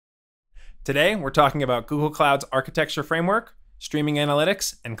Today, we're talking about Google Cloud's architecture framework, streaming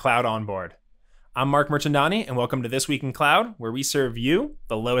analytics, and cloud onboard. I'm Mark Mirchandani, and welcome to This Week in Cloud, where we serve you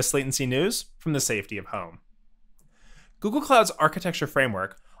the lowest latency news from the safety of home. Google Cloud's architecture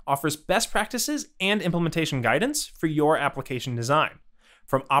framework offers best practices and implementation guidance for your application design.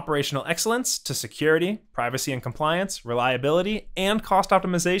 From operational excellence to security, privacy and compliance, reliability, and cost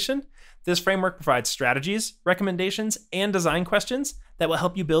optimization, this framework provides strategies, recommendations, and design questions that will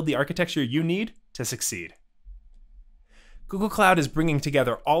help you build the architecture you need to succeed. Google Cloud is bringing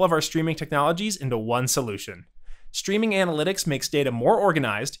together all of our streaming technologies into one solution. Streaming analytics makes data more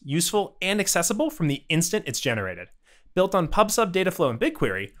organized, useful, and accessible from the instant it's generated. Built on PubSub, Dataflow, and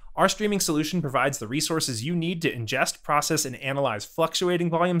BigQuery, our streaming solution provides the resources you need to ingest, process, and analyze fluctuating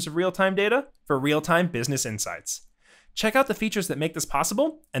volumes of real-time data for real-time business insights. Check out the features that make this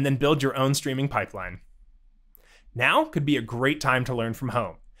possible, and then build your own streaming pipeline. Now could be a great time to learn from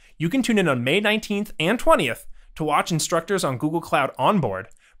home. You can tune in on May 19th and 20th to watch instructors on Google Cloud Onboard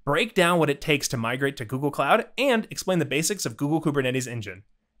break down what it takes to migrate to Google Cloud and explain the basics of Google Kubernetes Engine.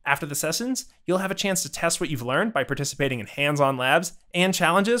 After the sessions, you'll have a chance to test what you've learned by participating in hands-on labs and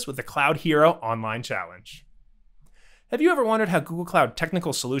challenges with the Cloud Hero Online Challenge. Have you ever wondered how Google Cloud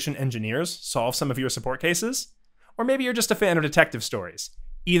technical solution engineers solve some of your support cases? Or maybe you're just a fan of detective stories.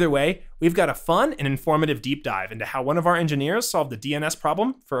 Either way, we've got a fun and informative deep dive into how one of our engineers solved the DNS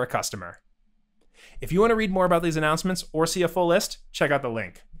problem for a customer. If you want to read more about these announcements or see a full list, check out the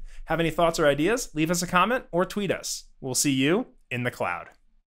link. Have any thoughts or ideas? Leave us a comment or tweet us. We'll see you in the cloud.